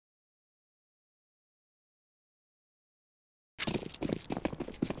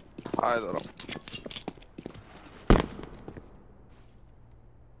I don't know.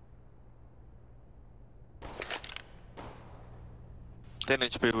 Ten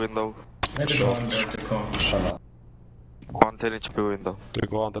HP window. Maybe go under to come. Shut up. 1 10 HP window. They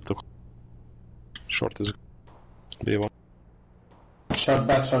go under to short is B1. Short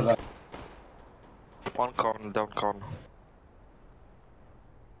back, short back. 1 corner, down corner.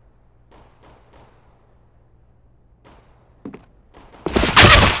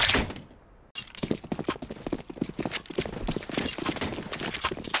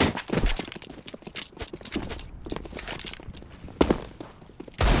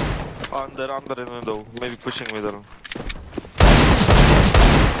 Under in window, maybe pushing middle.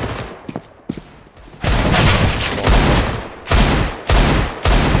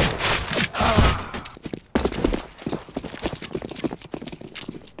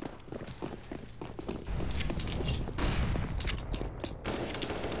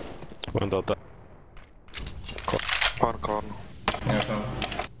 Window that. One corner. Yeah, come.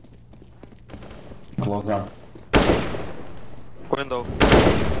 Close down. Window.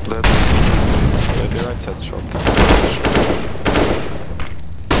 Dead. Maybe right side short.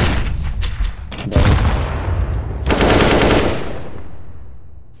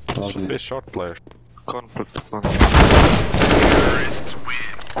 Should be short player. Conflict. Terrorists win.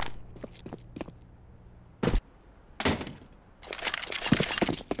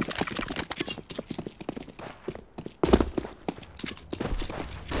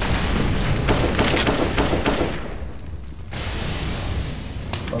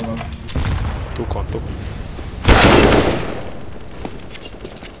 Two con, two.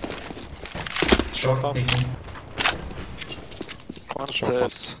 Short up. peeking. One Short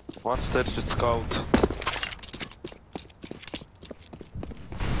stairs. One stairs with scout.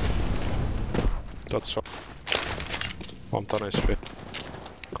 That's short. 1 ton HP.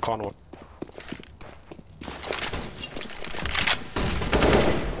 Con one.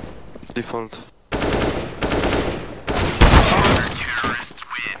 Default. Terrorists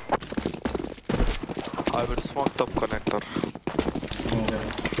win. I will smoke top connector. Okay.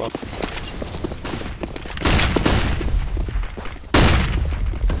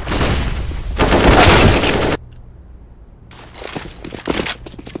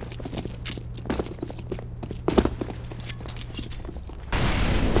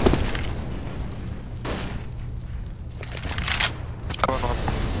 Con one.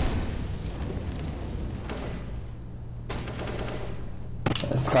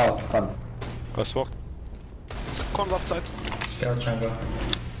 Scout, come. I smoked. Con left side. Scout jungle.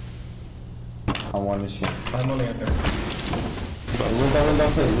 I'm one machine. I'm only under.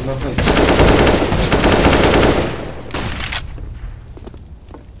 Window, please.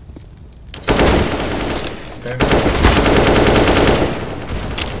 Stairs.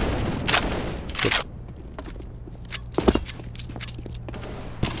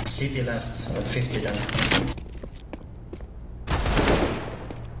 City last, 50 then.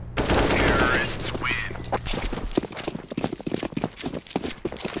 Terrorists win.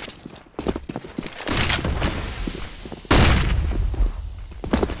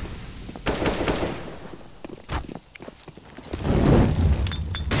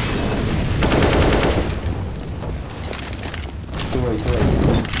 Two way.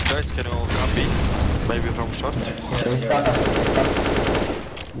 Guys, can you all copy? Maybe from short? They stuck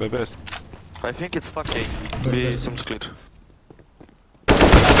us. Maybe it's I think it's stacking. Good, B good. seems clear.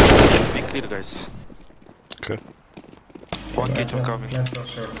 Yes, be clear, guys. okay. One kitchen coming. Plant go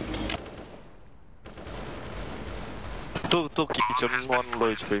short. Two kitchen, one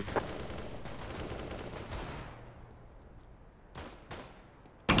low HP.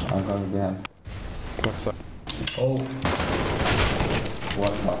 I'm going behind. Left side. Oh,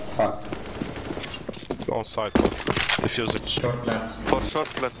 What the fuck? On side was diffusing. short plant. For short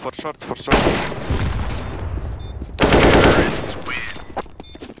plant, for short. Terrorists win.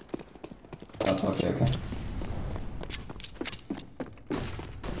 That's okay.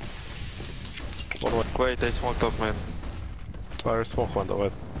 One way. Wait, I smoked up, man. Fire smoke window,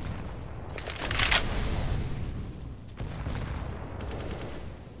 wait.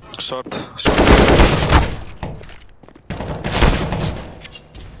 Short.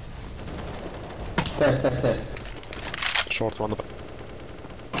 Stairs. Short window.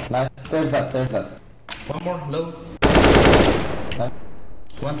 Nice. Stairs that. One more, low. Nice.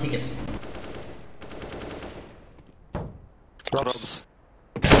 One ticket. Robs.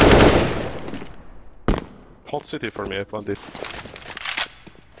 Hold city for me, F1D.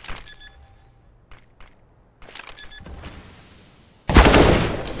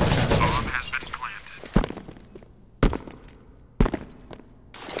 Bomb has been planted.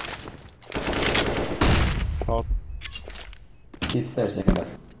 He's stairs, Yekindar.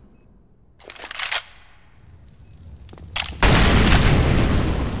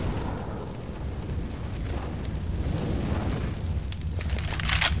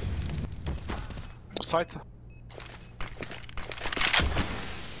 Side.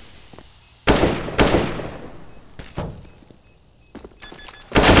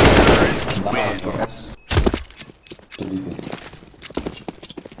 Nice.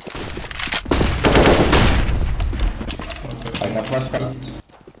 I got flash card.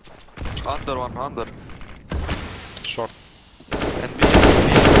 Under one, under. Short. And B.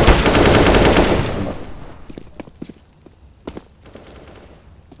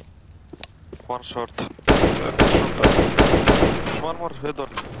 One short. Short. One more head door.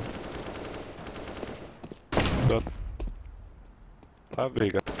 Dead. I have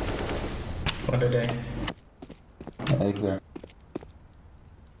big. What did I? I clear.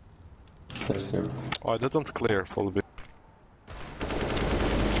 Stairs clear. Oh, I didn't clear full bit.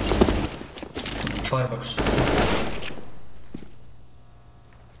 Firebox.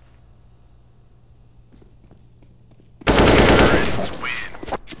 Terrorists win.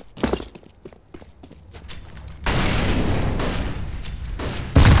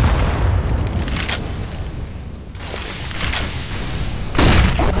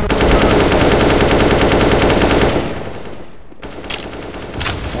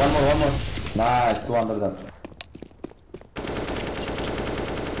 One more. Nice, 2 under that.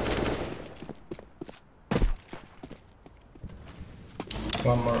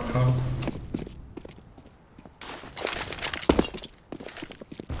 One more con.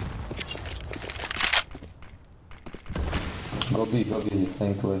 Go B, he's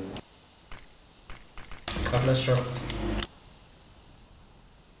staying to it. Cutlass short.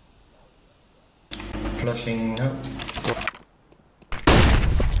 Flashing out.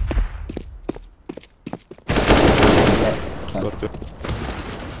 Got it.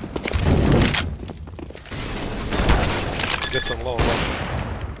 Get some low.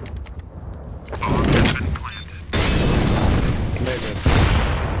 Bomb has been planted. Maybe.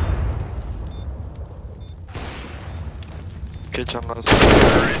 Kitchen last.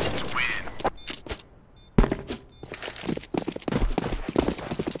 Terrorists win.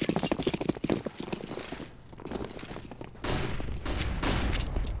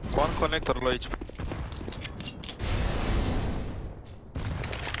 One connector low HP.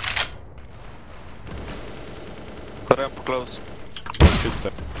 Ramp close. It's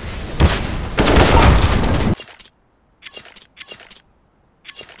there.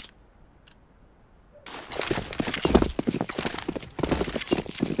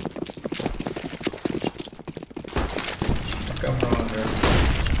 Come from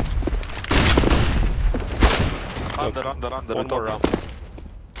under. Under. One more round.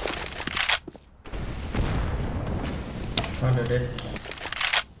 Under dead.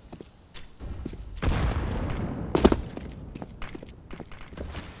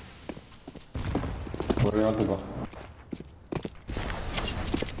 Where do you want to go?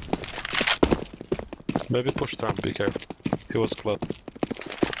 Maybe push ramp, be careful. He was close.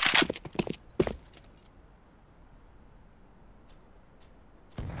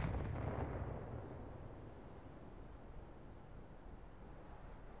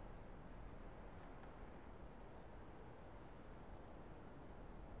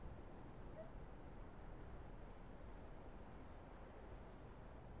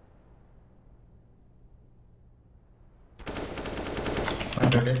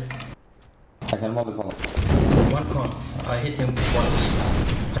 Under dead. I can mold the column. One con. I hit him once.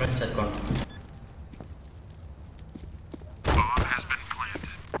 Right side con. Bomb has been planted.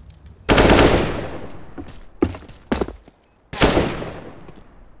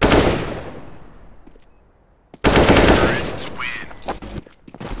 Terrorists win.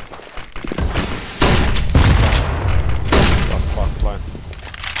 Fuck, plan.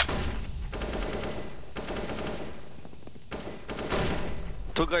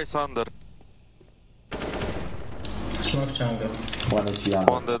 Two guys under. Smoke jungle. One is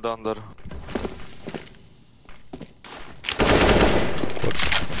under. One dead under.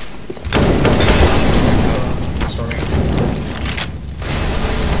 Sorry.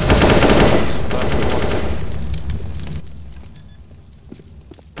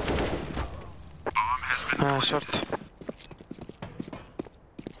 Bomb has been Short.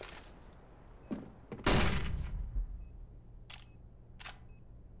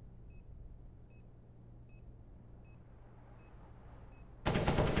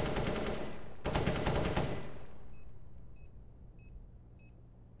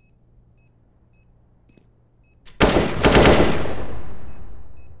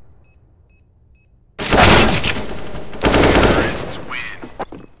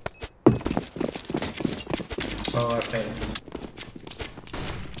 fail.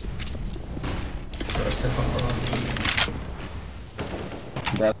 First step up around key.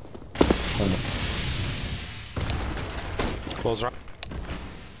 That. Close round.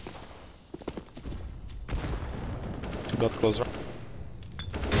 Dot close round.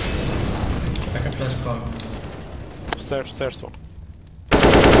 I can flash bomb. Stairs, stairs one.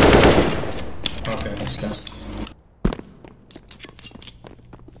 Okay, it's last.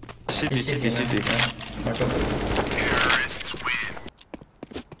 City, He's city, city. city. Yeah. Okay. Terrorists win.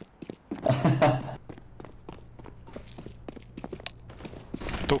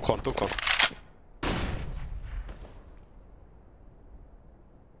 Two con.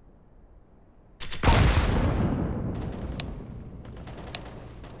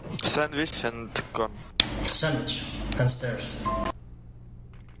 Sandwich and gone. Sandwich and stairs.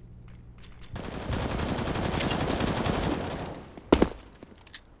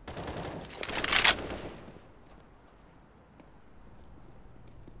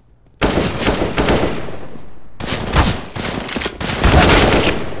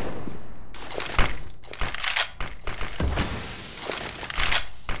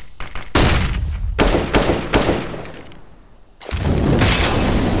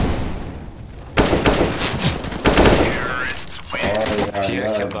 Terrorists win.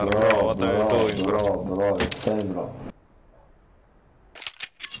 YEKINDAR, bro, what are you doing, bro? Bro, insane, bro.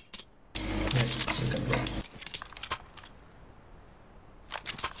 Yes, you can play.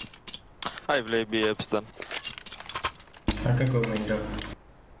 I play B Epstein. I can go window.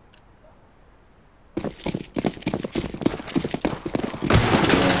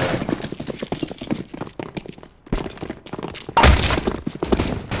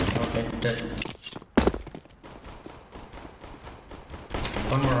 Okay, dead.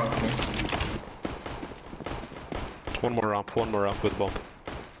 One more on me. One more ramp with bomb.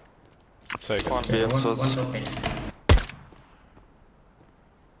 Save it. One B Yeah, Epstein. one's open.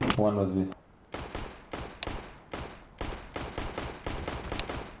 One was B.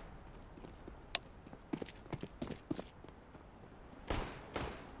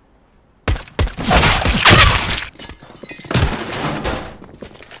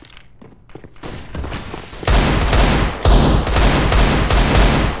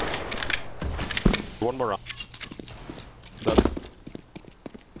 One more ramp. Done.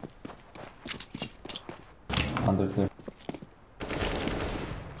 Under clear.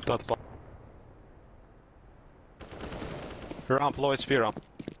 That bomb. Ramp, low HP ramp.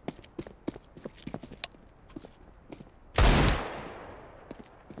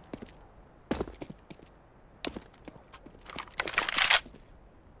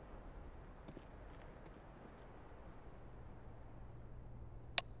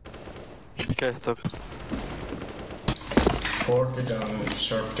 Okay, top. 40 down,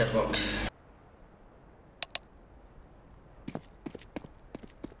 short catwalk.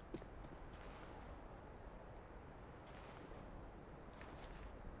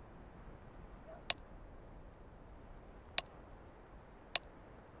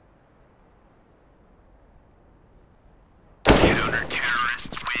 Counter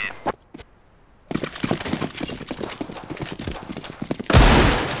terrorists win.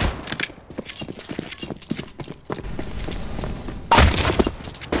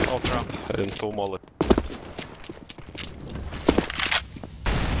 Out ramp. And two mollet.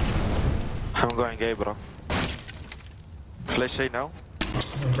 I'm going A, bro. Flash A now.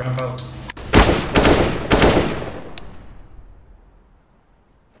 Ramp out.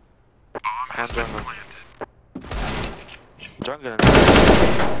 Bomb has And been jungle. planted. Jungle and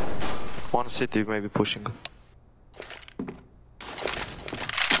one city maybe pushing.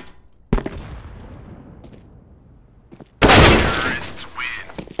 Terrorists win.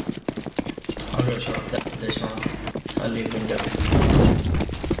 I'll go short this round. I'll leave window.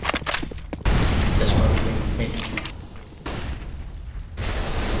 This one, mid.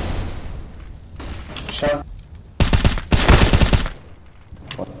 Shot.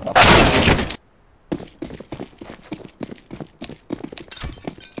 What the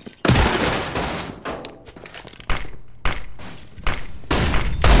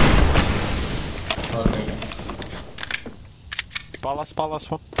I'll mid. Palace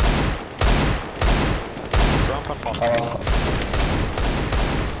one. Ramp and palace.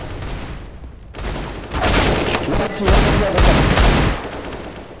 Let's see the other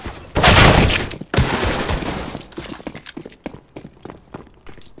side.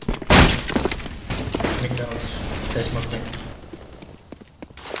 Mid down. There's smoke mid.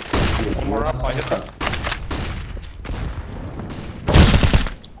 One more ramp, I hit that.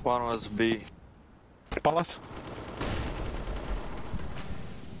 One was B. Palace.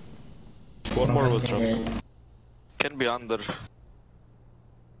 One more was ramp. Can be under.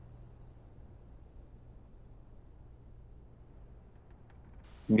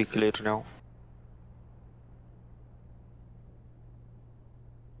 Be clear now.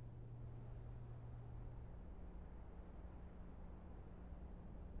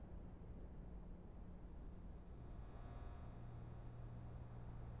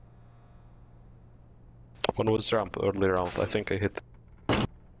 One was ramp early round. I think I hit.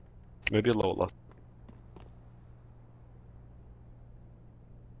 Maybe low lot.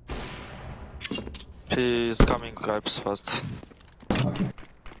 He's coming, Kypes, fast. Okay.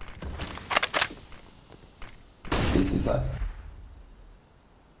 Easy side.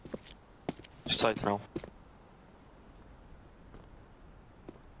 Side now.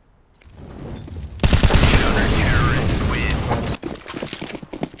 Counter-terrorists win.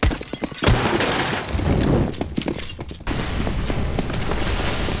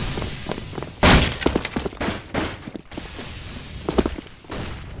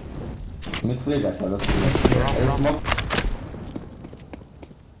 Mid play guys, let's see. There's smoke.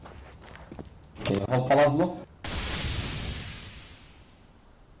 Okay, hold palace low.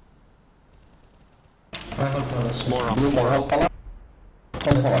 I hold palace. More ramp. Blue more, hold palace.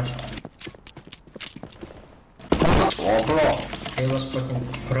 Hold palace. Oh bro. He was fucking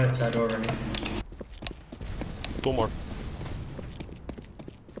right side already. Two more.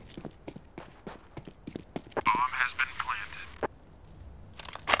 Bomb has been planted.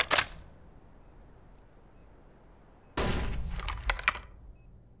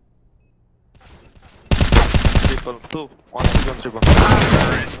 Triple. Two. One triple.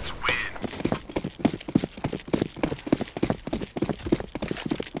 Terrorists win.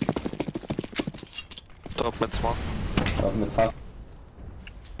 Top mid small. Top mid fast.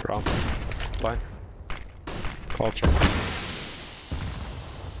 Ramp. Blind. Ultra.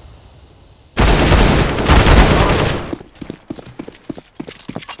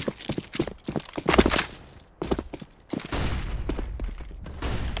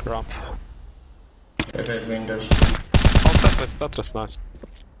 Ramp. Red windows. Oh, Tetris, nice.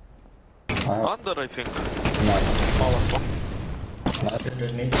 Under, I think. Nice. Palace one.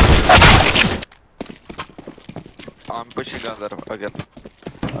 Red mid. I'm pushing under again.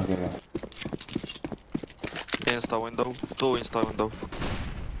 Okay, yeah. Insta window. Two insta window.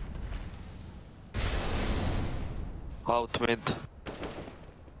 Out mid.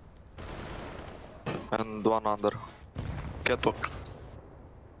 And one under. Catwalk.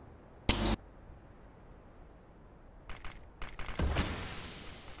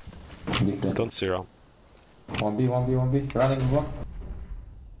 Big dead. Don't see ramp. 1B, 1B, 1B. Running one.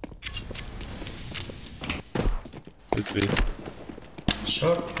 It's V.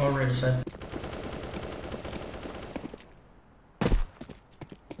 Short already set.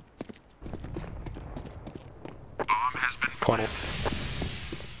 Bomb has been Corner.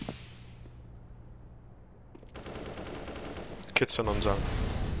 Kitchen on jump.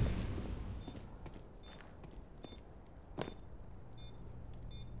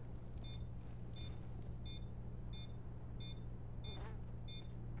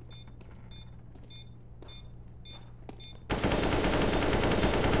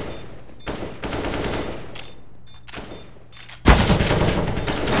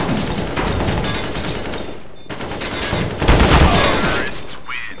 terrorists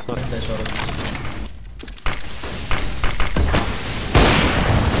win. There's already.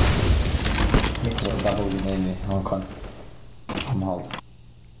 So double we made me. One con. I'm half.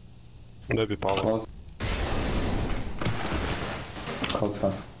 Maybe Palace. Close. Close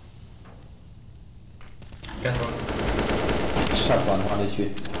con. Get one. Shot one HP.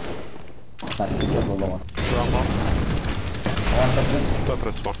 Nice, you get low one. Ramp up. One Tetris.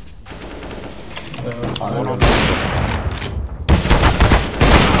 Tetris one. One on.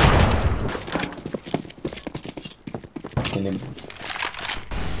 Kill him.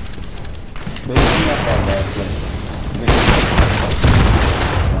 Basically not bad, actually.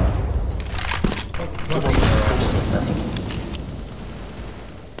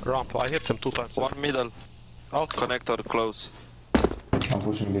 Ramp, I hit him 2 times. One middle. Out. Connector close. I'm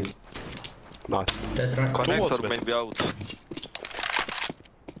pushing big. Nice. Dead right. was Connector mid. maybe out.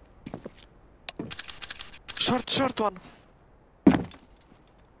 Short one.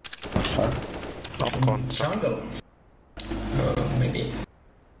 Shot. Top con. Jungle. Maybe.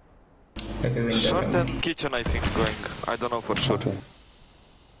 Maybe window. Short and kitchen I think going. I don't know for sure. Okay.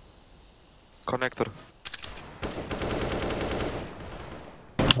 Connector.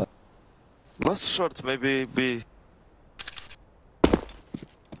 Last short maybe B.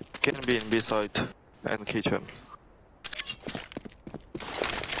 Can be in B side and kitchen.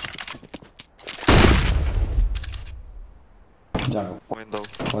 Jungle. Window.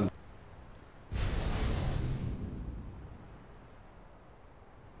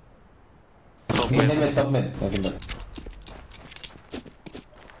 Top Mid, mid. mid, top mid. YEKINDAR.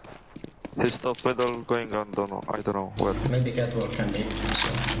 He's top middle going on, don't know. I don't know where. Maybe catwalk can be. So.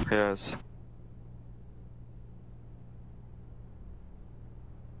 Yes.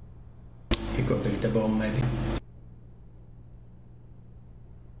 He could pick the bomb maybe.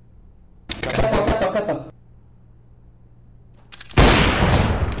 Catwalk.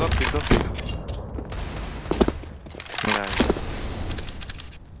 Don't pick, don't pick. Nice.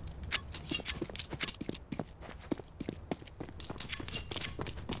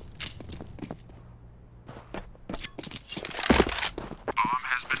 Bomb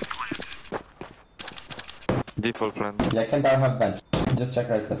has been planted. Default plan. YEKINDAR have bench. Just check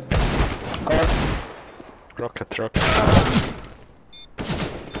right side. Cover. Rocket.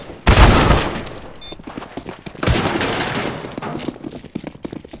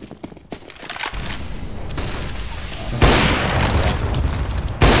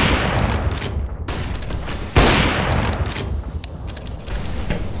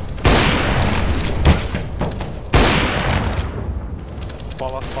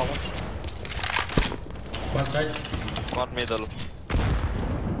 Palace. One side. One middle.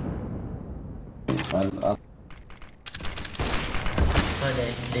 Side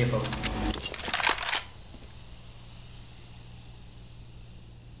A. Default.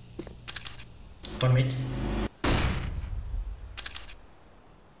 One mid.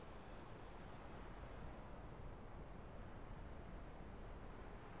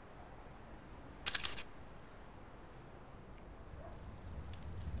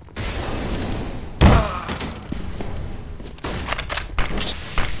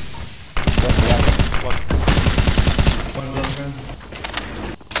 One closer.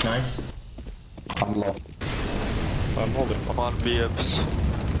 Nice. I'm low. I'm holding. One BFs.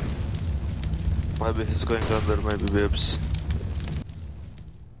 Maybe he's going under, maybe BFs.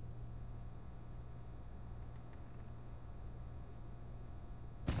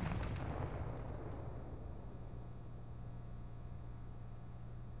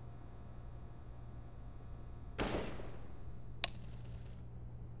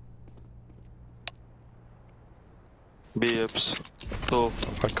 BFs. Two.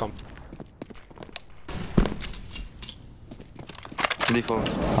 I come. Default.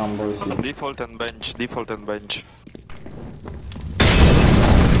 I'm boys here. Default and bench. Default and bench.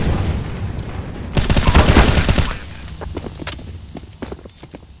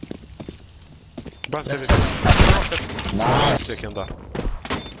 Bounce Left baby. side. Nice. YEKINDAR.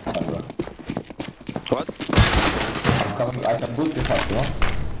 What? I'm coming. I can boost this up, you know?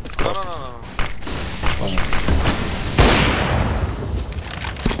 No.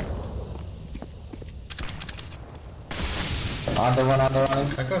 Under one.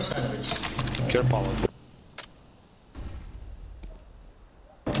 I go sandwich. Care Palace.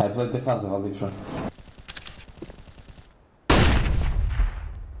 I played defensive, I'll be sure.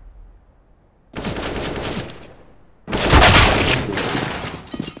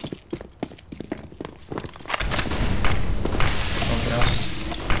 One grass.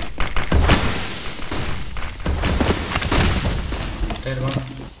 Third one.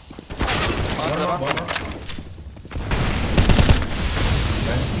 One more.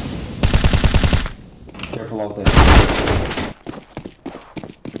 Nice. Careful out there.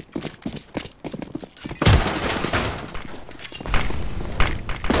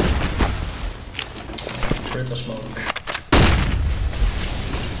 Triple smoke.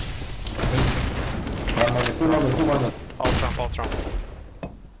 Two more. Out ramp.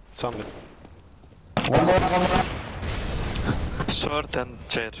 Summit. One more. Short and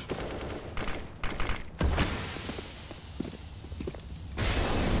chair.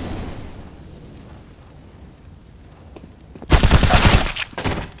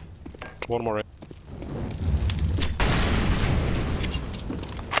 One more.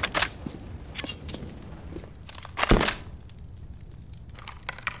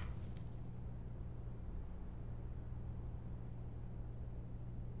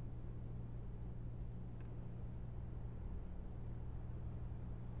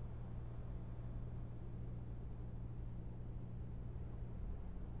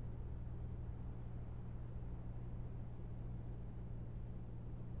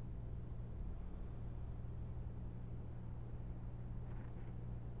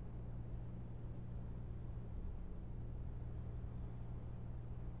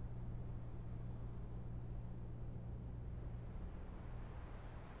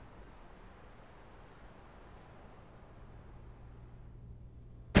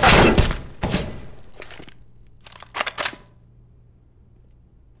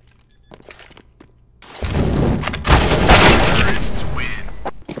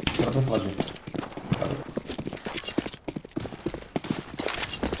 wchodzi.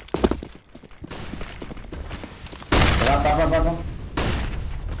 Brawo.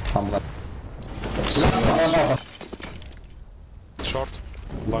 Tam blad. Short.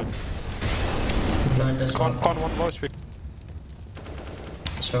 Blind. Blind as well. Con one low speed.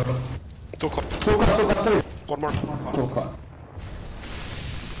 Solo. Two con. Three. One more. Two con.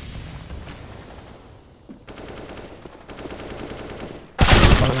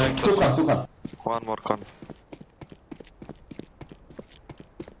 Two con. One more con.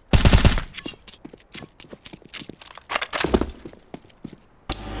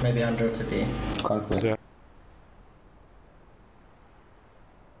 Maybe under to B. Con clear. Yeah.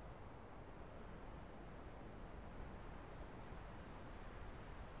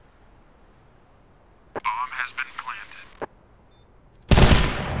 Bomb has been planted.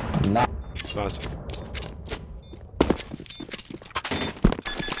 Nice.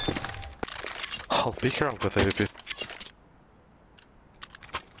 I'll peek around with eDPI.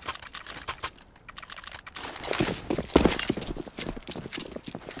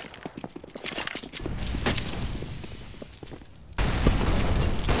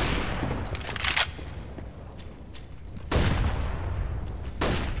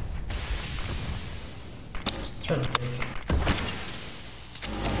 Let's try to take.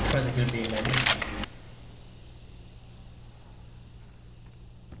 Try to kill B maybe.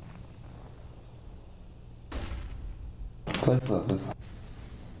 Please.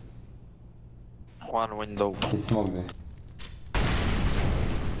 One window. He smoked me.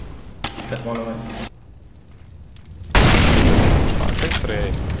 Got one away. I think 3.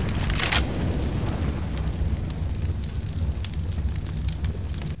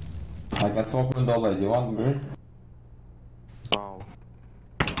 I can smoke window already. Do you want me? No.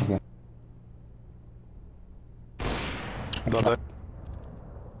 Okay. Another.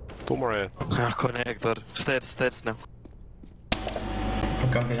 Two more A. Connector. Stairs now. I'll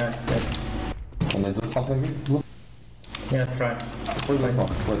come behind. Can you do something with blue? Yeah, try. Wait, wait.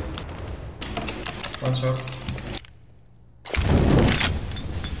 One shot.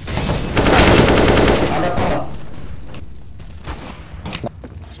 Under pass.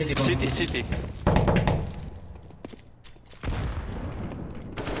 City bomb. City.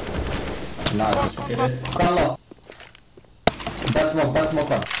 Nice. City rest. Con lost. That's smoke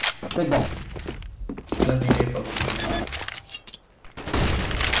one. Take bomb. Landing people.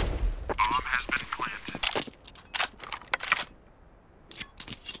 Bomb has been planted.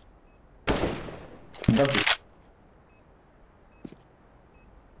 That's it.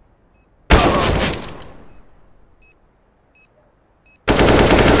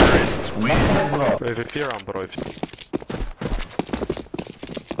 Terrorists win. eDPI around, bro.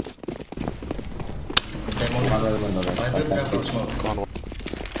 Demon. One way window. I do grab smoke. Con one.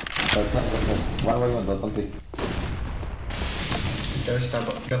 One way window. Don't pick. There's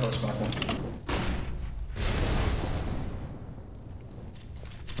double smoke.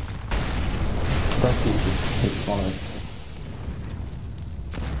 Don't pick. It's one way.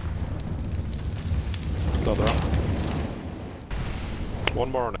 Another.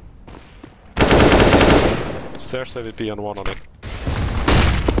 One more on it. Stairs eDPI and one on it.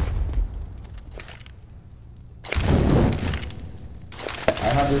 I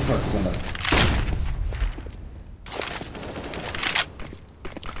have this short window.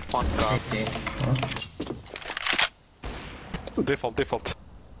 One car. City. Huh? Default.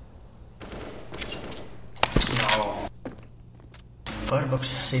 No. Firebox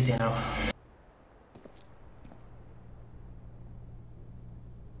city now.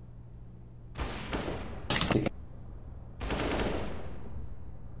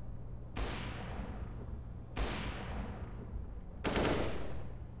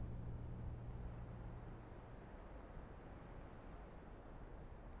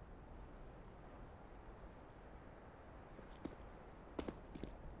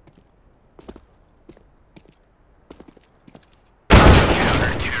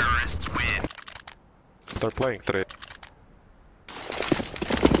 Terrorists win. They're playing 3.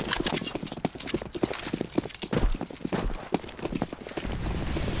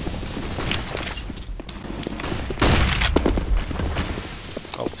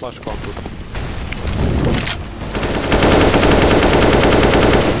 I'll flash contour.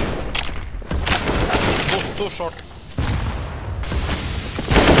 Boost too short.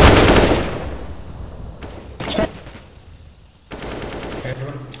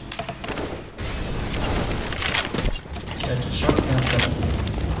 Careful. Set to shot and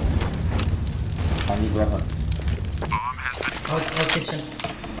I need weapon. Bomb has been out kitchen.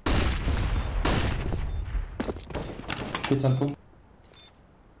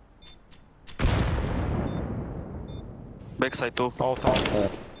 Backside too. Out.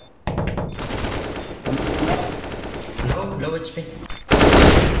 Low HP.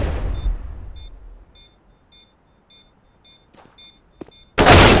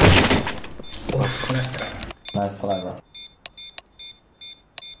 Oh, nice try. Nice try, bro.